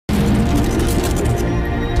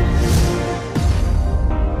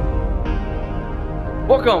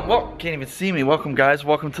Welcome. Well, can't even see me. Welcome, guys.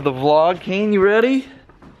 Welcome to the vlog. Kane, you ready?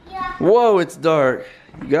 Yeah. Whoa, it's dark.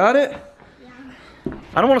 You got it? Yeah.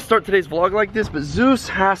 I don't want to start today's vlog like this, but Zeus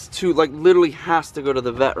has to, like, literally has to go to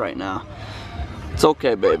the vet right now. It's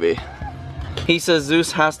okay, baby. He says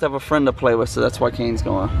Zeus has to have a friend to play with, so that's why Kane's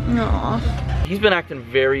going. Aww. He's been acting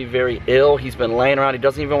very, very ill. He's been laying around. He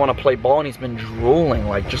doesn't even want to play ball, and he's been drooling,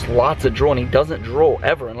 like just lots of drool. And he doesn't drool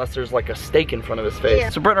ever unless there's like a steak in front of his face. Yeah.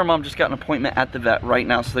 So Britt and her mom just got an appointment at the vet right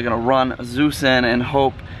now, so they're gonna run Zeus in and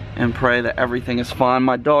hope and pray that everything is fine.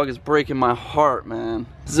 My dog is breaking my heart, man.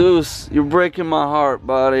 Zeus, you're breaking my heart,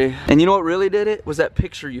 buddy. And you know what really did it? Was that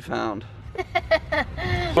picture you found.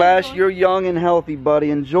 Flash, you're young and healthy,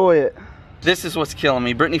 buddy. Enjoy it. This is what's killing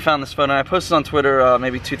me. Brittney found this photo and I posted on Twitter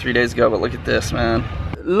maybe 2-3 days ago, but look at this, man.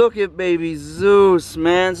 Look at baby Zeus,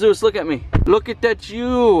 man. Zeus, look at me. Look at that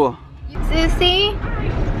you. Zeusy,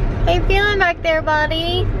 how you feeling back there,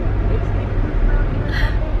 buddy?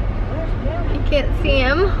 You can't see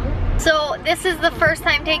him. So this is the first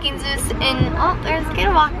time taking Zeus in, oh, there's a kid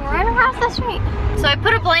walking right across the street. So I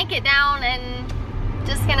put a blanket down and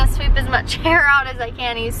just gonna sweep as much hair out as I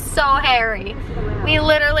can. He's so hairy. We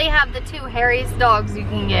literally have the 2 hairiest dogs you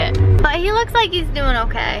can get. But he looks like he's doing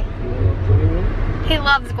okay. He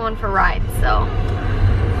loves going for rides, so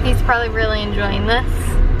he's probably really enjoying this.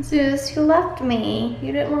 Zeus, you left me.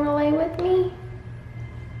 You didn't want to lay with me?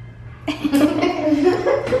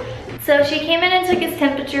 So she came in and took his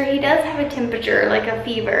temperature. He does have a temperature, like a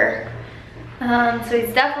fever. So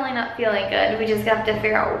he's definitely not feeling good. We just have to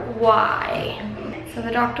figure out why. So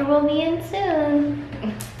the doctor will be in soon.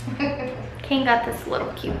 Kane got this little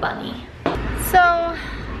cute bunny. So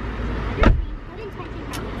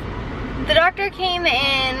the doctor came in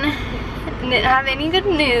and didn't have any good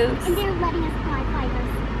news. And they're letting us fly fighters.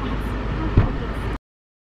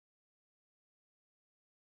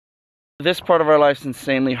 This part of our life's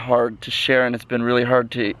insanely hard to share, and it's been really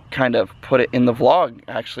hard to kind of put it in the vlog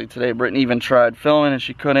actually today. Brittney even tried filming and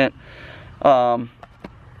she couldn't.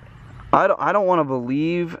 I don't want to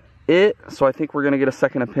believe it, so I think we're gonna get a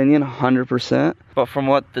second opinion 100%. But from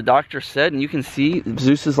what the doctor said, and you can see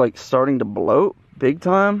Zeus is like starting to bloat big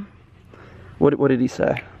time. What did he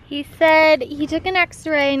say? He said he took an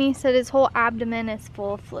x-ray and he said his whole abdomen is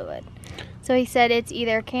full of fluid. So he said it's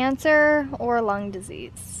either cancer or lung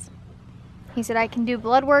disease. He said I can do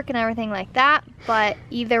blood work and everything like that, but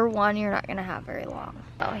either one you're not gonna have very long.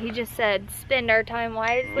 So he just said spend our time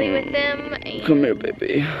wisely with them. And come here,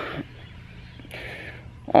 baby.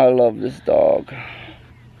 I love this dog.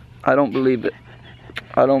 I don't believe it.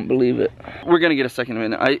 I don't believe it. We're gonna get a second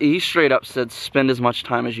minute. He straight up said spend as much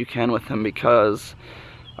time as you can with him because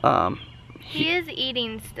he is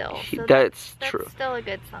eating still. So that's true. That's still a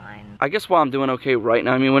good sign. I guess while I'm doing okay right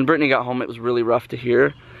now, I mean, when Brittney got home, it was really rough to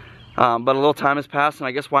hear. But a little time has passed, and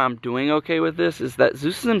I guess why I'm doing okay with this is that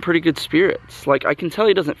Zeus is in pretty good spirits. Like, I can tell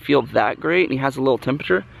he doesn't feel that great, and he has a little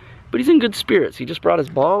temperature, but he's in good spirits. He just brought his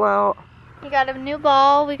ball out. He got him a new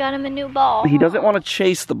ball. We got him a new ball. He doesn't want to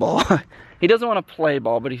chase the ball. He doesn't want to play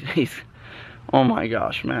ball, but he's oh my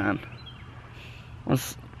gosh, man. I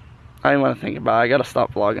didn't want to think about it. I gotta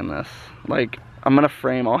stop vlogging this. Like, I'm gonna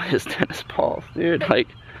frame all his tennis balls, dude. Like,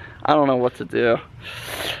 I don't know what to do.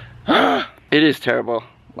 It is terrible.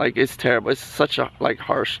 Like, it's terrible. It's such a, like,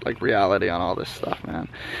 harsh, like, reality on all this stuff, man.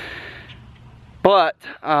 But,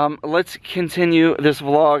 let's continue this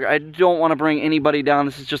vlog. I don't want to bring anybody down.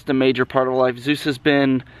 This is just a major part of life. Zeus has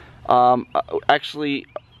been, actually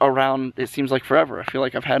around, it seems like forever. I feel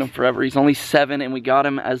like I've had him forever. He's only 7, and we got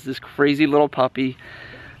him as this crazy little puppy.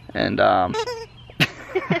 And,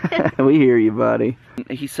 we hear you, buddy.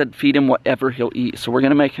 He said feed him whatever he'll eat. So we're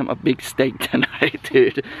gonna make him a big steak tonight,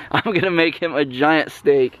 dude. I'm gonna make him a giant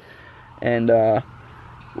steak. And,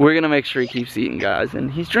 we're gonna make sure he keeps eating, guys.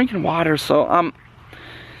 And he's drinking water, so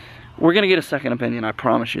we're gonna get a second opinion, I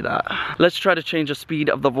promise you that. Let's try to change the speed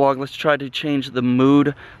of the vlog. Let's try to change the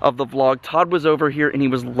mood of the vlog. Todd was over here and he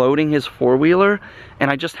was loading his 4-wheeler, and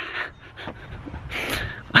I just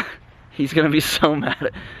he's gonna be so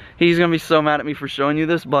mad at me for showing you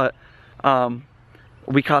this, but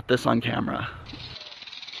we caught this on camera.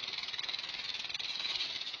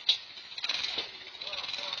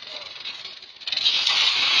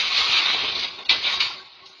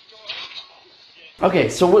 Okay,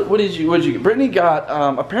 so what did you get? Brittney got,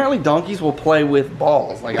 apparently donkeys will play with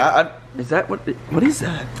balls. Like, is that what is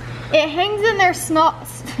that? It hangs in their snot.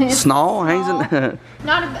 Snall hangs in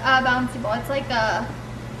Not a bouncy ball. It's like a,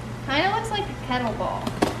 kind of looks like a kettle ball.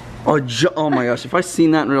 Oh my gosh, if I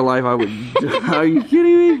seen that in real life, I would, are you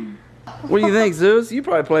kidding me? What do you think, Zeus? You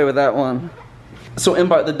probably play with that one. So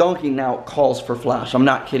the donkey now calls for Flash. I'm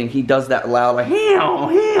not kidding. He does that loud, like, meow,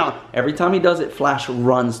 meow. Every time he does it, Flash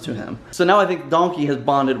runs to him. So now I think Donkey has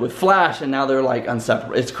bonded with Flash, and now they're like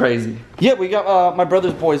inseparable. It's crazy. Yeah, we got my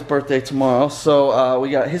brother's boy's birthday tomorrow, so we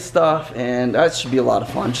got his stuff, and that should be a lot of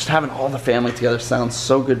fun. Just having all the family together sounds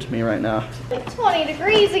so good to me right now. Like 20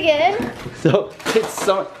 degrees again. So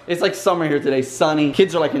it's like summer here today, sunny.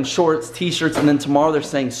 Kids are like in shorts, t-shirts, and then tomorrow they're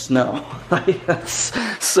saying snow. That's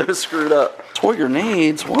so screwed up. Toy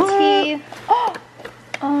grenades, what?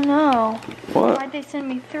 Oh no. What? Why'd they send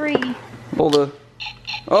me 3?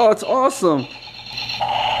 Oh, it's awesome.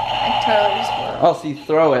 I totally just blew it. Oh, so you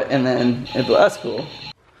throw it and then, that's cool.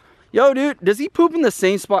 Yo, dude, does he poop in the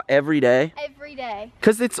same spot every day? Every day.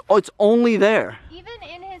 Cause it's only there. Even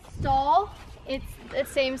in his stall, it's the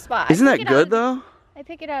same spot. Isn't that good though? I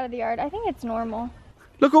pick it out of the yard. I think it's normal.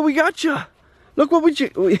 Look what we got you. Look what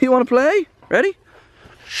you want to play? Ready?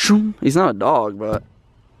 Shoom. He's not a dog, but.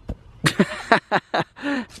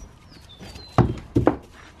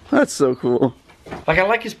 That's so cool. Like, I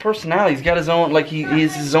like his personality. He's got his own, like,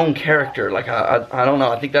 he's his own character. Like, I don't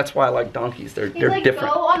know. I think that's why I like donkeys. They're like,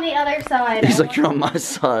 different. Go on the other side. He's like, you're on my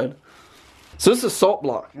side. So this is a salt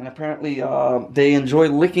block, and apparently they enjoy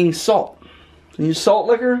licking salt. Can you salt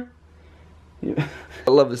licker? Yeah.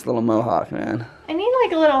 I love this little mohawk, man. I need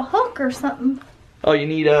like a little hook or something. Oh, you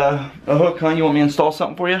need a hook, huh? You want me to install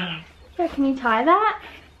something for you? Yeah, can you tie that?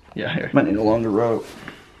 Yeah, here. Might need a longer rope.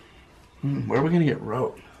 Where are we gonna get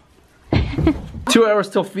rope? 2 hours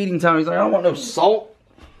till feeding time. He's like, I don't want no salt.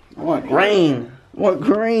 I want grain. I want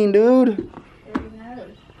grain, dude.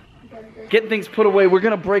 Getting things put away. We're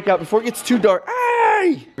gonna break out before it gets too dark.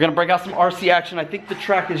 Hey! We're gonna break out some RC action. I think the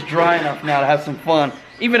track is dry enough now to have some fun.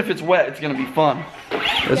 Even if it's wet, it's gonna be fun.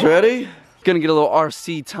 Guys ready? Gonna get a little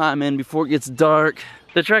RC time in before it gets dark.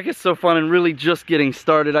 The track is so fun and really just getting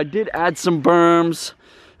started. I did add some berms,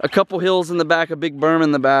 a couple hills in the back, a big berm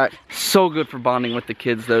in the back. So good for bonding with the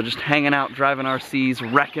kids though. Just hanging out, driving RCs,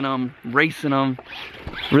 wrecking them, racing them.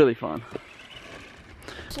 Really fun.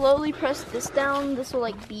 Slowly press this down, this will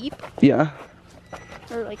like beep. Yeah.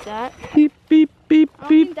 Or like that. Beep, beep, beep, I don't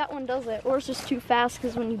beep. think that one does it, or it's just too fast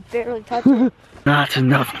because when you barely touch it. Not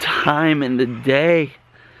enough time in the day.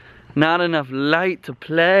 Not enough light to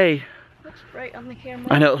play. Looks bright on the camera.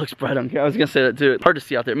 I know it looks bright on camera. I was gonna say that too. It's hard to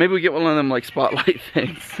see out there. Maybe we get one of them like spotlight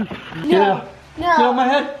things. No. Get on my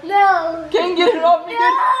head. No. Can't get it off me.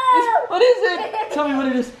 No. What is it? Tell me what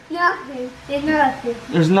it is. Nothing. There's nothing.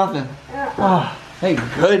 There's nothing. Oh, thank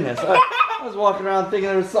goodness. I was walking around thinking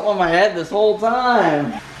there was something on my head this whole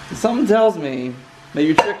time. Something tells me that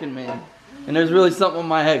you're tricking me. And there's really something on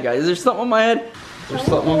my head, guys. Is there something on my head? There's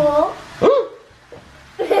something.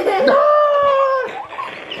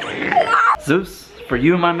 Zeus, for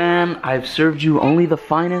you, my man, I've served you only the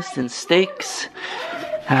finest in steaks.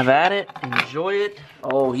 Have at it, enjoy it.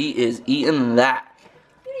 Oh, he is eating that.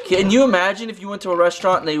 Can you imagine if you went to a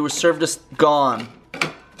restaurant and they were served us gone?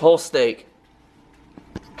 Whole steak.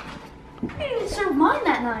 You didn't serve mine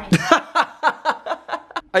that night.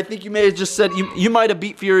 I think you may have just said, you might have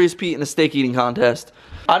beat Furious Pete in a steak eating contest.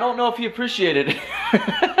 I don't know if he appreciated it.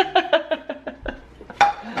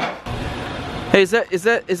 Hey, is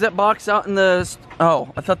that box out in the, oh,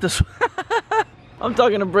 I thought this, I'm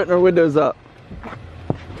talking to Brittney, her windows up.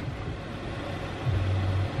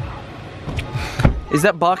 Is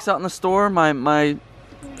that box out in the store, my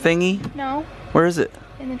thingy? No. Where is it?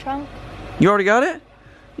 In the trunk. You already got it?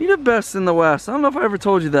 You're the best in the West. I don't know if I ever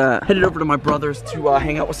told you that. Headed over to my brother's to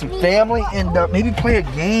hang out with some family and maybe play a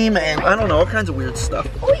game and I don't know, all kinds of weird stuff.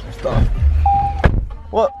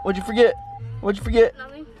 What? What'd you forget? What'd you forget?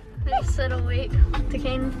 Nothing. I just said I'll wait to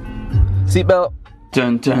Kane. Seatbelt.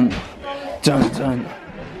 Dun dun. Dun dun.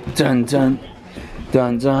 Dun dun.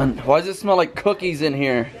 Dun dun. Why does it smell like cookies in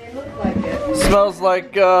here? Smells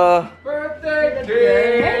like birthday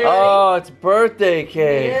cake. Oh, it's birthday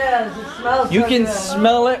cake. Yes, it smells. You can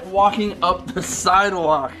smell it walking up the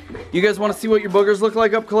sidewalk. You guys want to see what your boogers look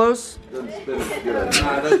like up close? You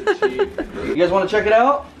guys want to check it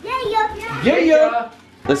out? Yeah.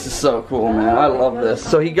 This is so cool, man. I love this.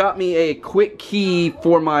 So he got me a quick key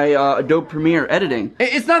for my Adobe Premiere editing.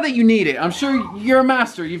 It's not that you need it. I'm sure you're a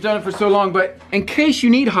master. You've done it for so long, but in case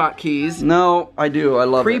you need hotkeys. No, I do. I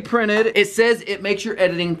love it. Pre-printed. It says it makes your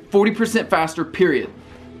editing 40% faster, period.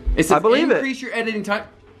 It says I believe it. increase your editing time.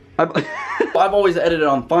 I've always edited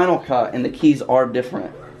on Final Cut, and the keys are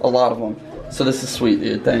different. A lot of them. So this is sweet,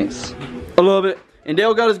 dude. Thanks. I love it. And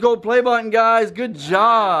Dale got his gold play button, guys. Good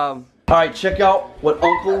job. All right, check out what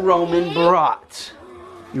Uncle Roman brought.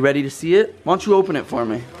 You ready to see it? Why don't you open it for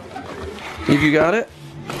me? Think you got it?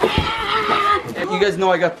 you guys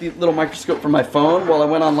know I got the little microscope for my phone. Well, I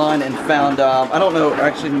went online and found, I don't know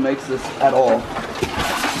actually who makes this at all.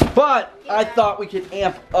 But I thought we could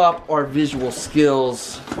amp up our visual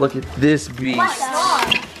skills. Look at this beast.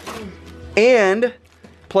 And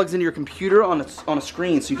plugs into your computer on a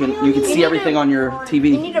screen, so you can see everything on your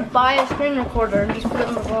TV. You need to buy a screen recorder and just put it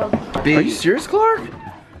in the vlog. Are you serious, Clark?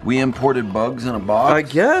 We imported bugs in a box? I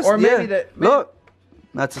guess. Or maybe yeah. that. Look,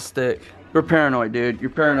 that's a stick. You're paranoid, dude. You're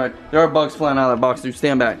paranoid. There are bugs flying out of that box, dude.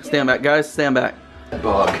 Stand back, guys. Stand back.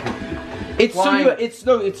 Bug. It's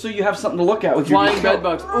so you have something to look at with Flying your bed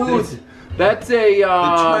bugs. Ooh, that's a The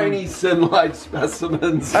Chinese sunlight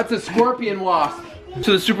specimens. That's a scorpion wasp.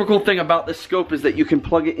 So the super cool thing about this scope is that you can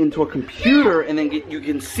plug it into a computer and then you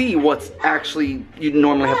can see what's actually you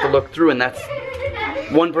normally have to look through, and that's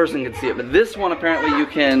one person can see it. But this one apparently you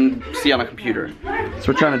can see on a computer.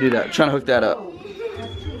 So we're trying to do that, trying to hook that up.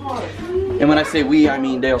 And when I say we, I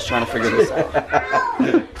mean Dale's trying to figure this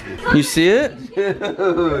out. You see it?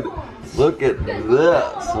 Dude, look at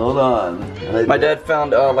this. Hold on. My dad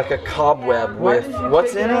found like a cobweb with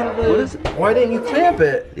what's in it? What is it? Why didn't you clamp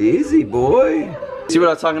it? Easy, boy. See what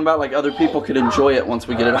I was talking about? Like other people could enjoy it once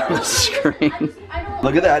we get it on the screen.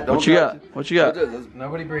 Look at that. Don't What you got? What you got?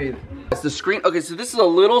 Nobody breathe. It's the screen. Okay, so this is a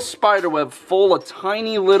little spider web full of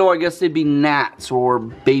tiny little, I guess they'd be gnats or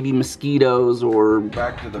baby mosquitoes or.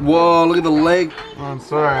 Back to the. Whoa! Look at the leg. Oh, I'm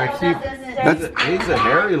sorry. He's a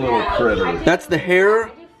hairy little critter. That's the hair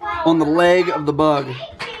on the leg of the bug.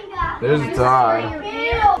 There's a tie.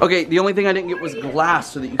 Okay, the only thing I didn't get was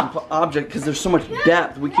glass so that you can put object, because there's so much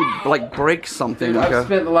depth. We could like break something. Dude, I've Okay.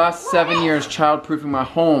 spent the last 7 years childproofing my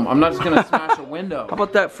home. I'm not just gonna smash a window. How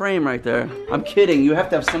about that frame right there? I'm kidding. You have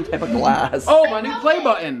to have some type of glass. Oh, my new play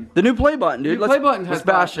button. The new play button, dude. New play button has let's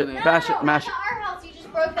bash glass it, in it. bash it, mash it. At our house, you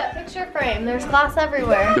just broke that picture frame. There's glass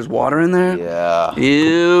everywhere. There's water in there? Yeah.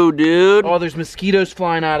 Ew, dude. Oh, there's mosquitoes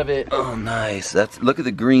flying out of it. Oh, nice. Look at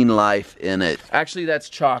the green life in it. Actually, that's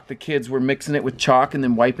chalk. The kids were mixing it with chalk and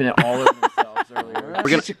then wiping it all over themselves earlier. We're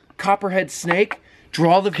gonna copperhead snake,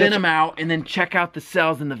 draw the venom out, and then check out the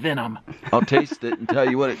cells in the venom. I'll taste it and tell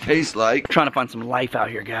you what it tastes like. Trying to find some life out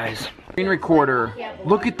here, guys. Screen recorder.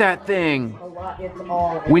 Look at that thing.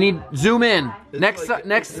 We need zoom in. Next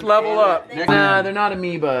level up. Nah, they're not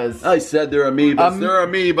amoebas. I said they're amoebas. They're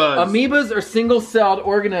amoebas. Amoebas are single-celled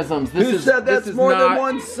organisms. Who said that's more than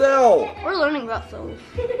one cell? We're learning about cells.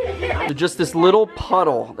 Just this little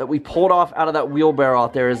puddle that we pulled off out of that wheelbarrow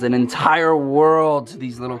out there is an entire world to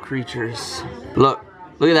these little creatures. Look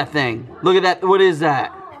at that thing. Look at that. What is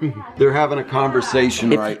that? They're having a conversation,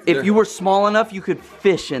 right? If you were small enough, you could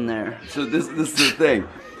fish in there. So this is the thing.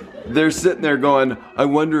 They're sitting there going, I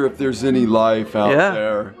wonder if there's any life out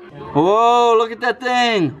there. Whoa, look at that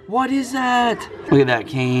thing. What is that? Look at that,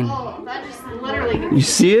 Kane. Oh, that just literally. You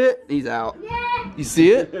see it? He's out. You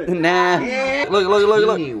see it? Nah.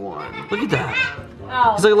 Look. Teeny one. Look at that.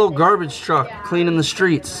 It's like a little garbage truck cleaning the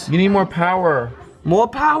streets. You need more power. More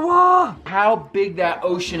power. How big that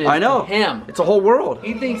ocean is I know. to him. It's a whole world.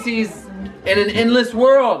 He thinks he's in an endless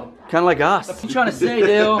world. Kind of like us. What are you trying to say,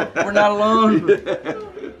 Dale? We're not alone.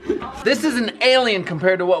 This is an alien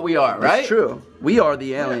compared to what we are, right? It's true. We are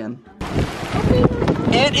the alien.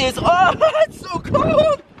 It is. Oh, it's so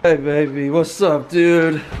cold. Hey, baby. What's up,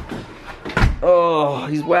 dude? Oh,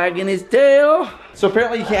 he's wagging his tail. So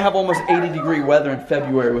apparently you can't have almost 80-degree weather in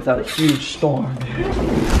February without a huge storm.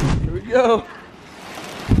 Here we go.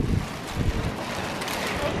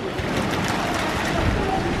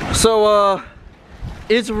 So,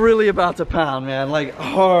 it's really about to pound, man. Like,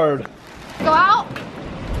 hard. Go out.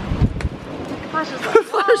 Flashlight.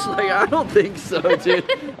 Flashlight? I don't think so, dude.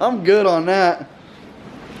 I'm good on that.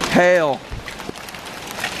 Hail.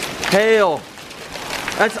 Hail.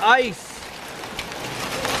 That's ice.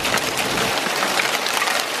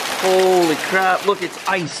 Holy crap. Look, it's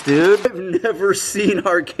ice, dude. I've never seen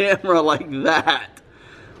our camera like that.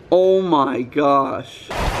 Oh my gosh.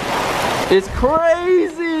 It's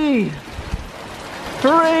crazy.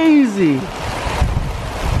 Crazy.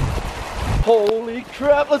 Holy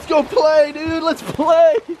crap. Let's go play, dude. Let's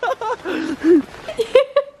play. Your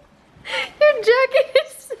jacket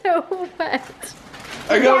is so wet.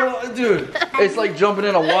 I got, dude. It's like jumping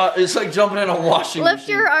in a washing Lift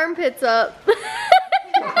machine. your armpits up.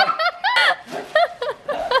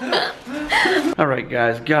 All right,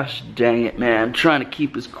 guys. Gosh dang it, man. I'm trying to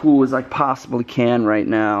keep as cool as I possibly can right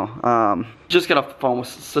now. Just got off the phone with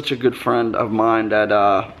such a good friend of mine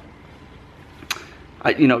that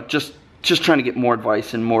just trying to get more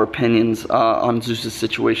advice and more opinions on Zeus's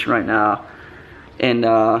situation right now, and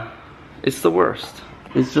it's the worst.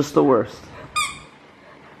 It's just the worst.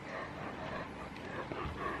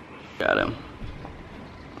 Got him.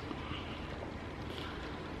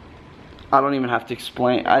 I don't even have to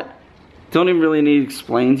explain. I don't even really need to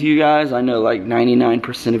explain to you guys. I know like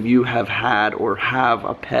 99% of you have had or have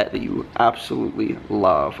a pet that you absolutely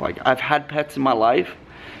love. Like, I've had pets in my life,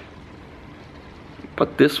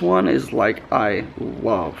 but this one is like I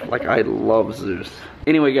love Zeus.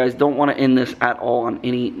 Anyway, guys, don't want to end this at all on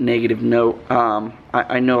any negative note.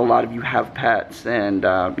 I know a lot of you have pets, and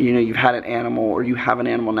you know, you've had an animal, or you have an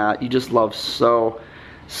animal now you just love so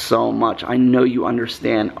much. I know you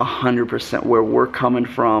understand 100% where we're coming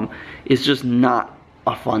from. It's just not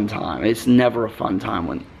a fun time. It's never a fun time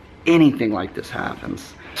when anything like this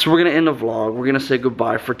happens. So we're gonna end the vlog. We're gonna say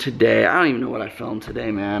goodbye for today. I don't even know what I filmed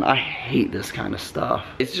today, man. I hate this kind of stuff.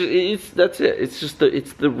 That's it.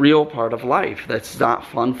 It's the real part of life. That's not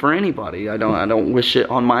fun for anybody. I don't wish it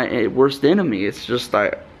on my worst enemy. It's just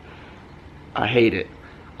I hate it.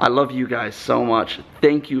 I love you guys so much.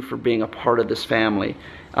 Thank you for being a part of this family.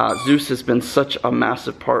 Zeus has been such a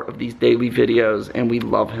massive part of these daily videos, and we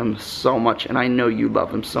love him so much, and I know you love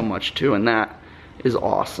him so much too, and that is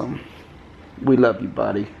awesome. We love you,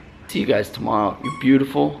 buddy. See you guys tomorrow. You're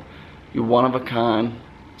beautiful. You're one of a kind.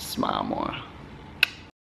 Smile more.